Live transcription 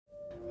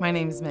My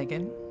name's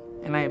Megan,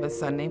 and I have a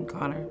son named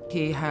Connor.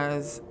 He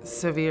has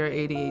severe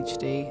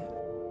ADHD.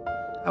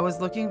 I was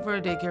looking for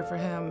a daycare for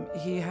him.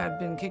 He had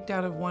been kicked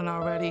out of one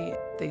already.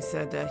 They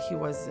said that he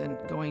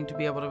wasn't going to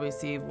be able to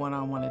receive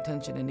one-on-one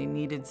attention, and he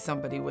needed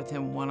somebody with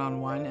him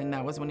one-on-one, and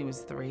that was when he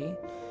was 3.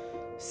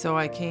 So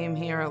I came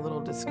here a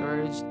little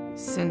discouraged.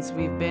 Since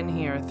we've been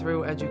here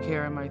through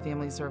Educare and my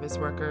family service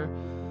worker,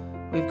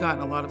 we've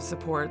gotten a lot of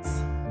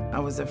supports. I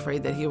was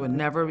afraid that he would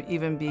never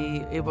even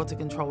be able to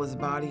control his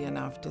body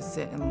enough to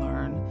sit and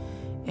learn,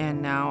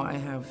 and now I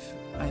have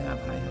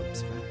high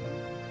hopes for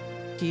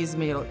him. He's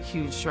made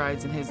huge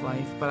strides in his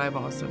life, but I've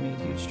also made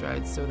huge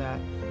strides so that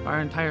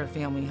our entire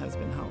family has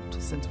been helped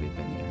since we've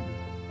been here.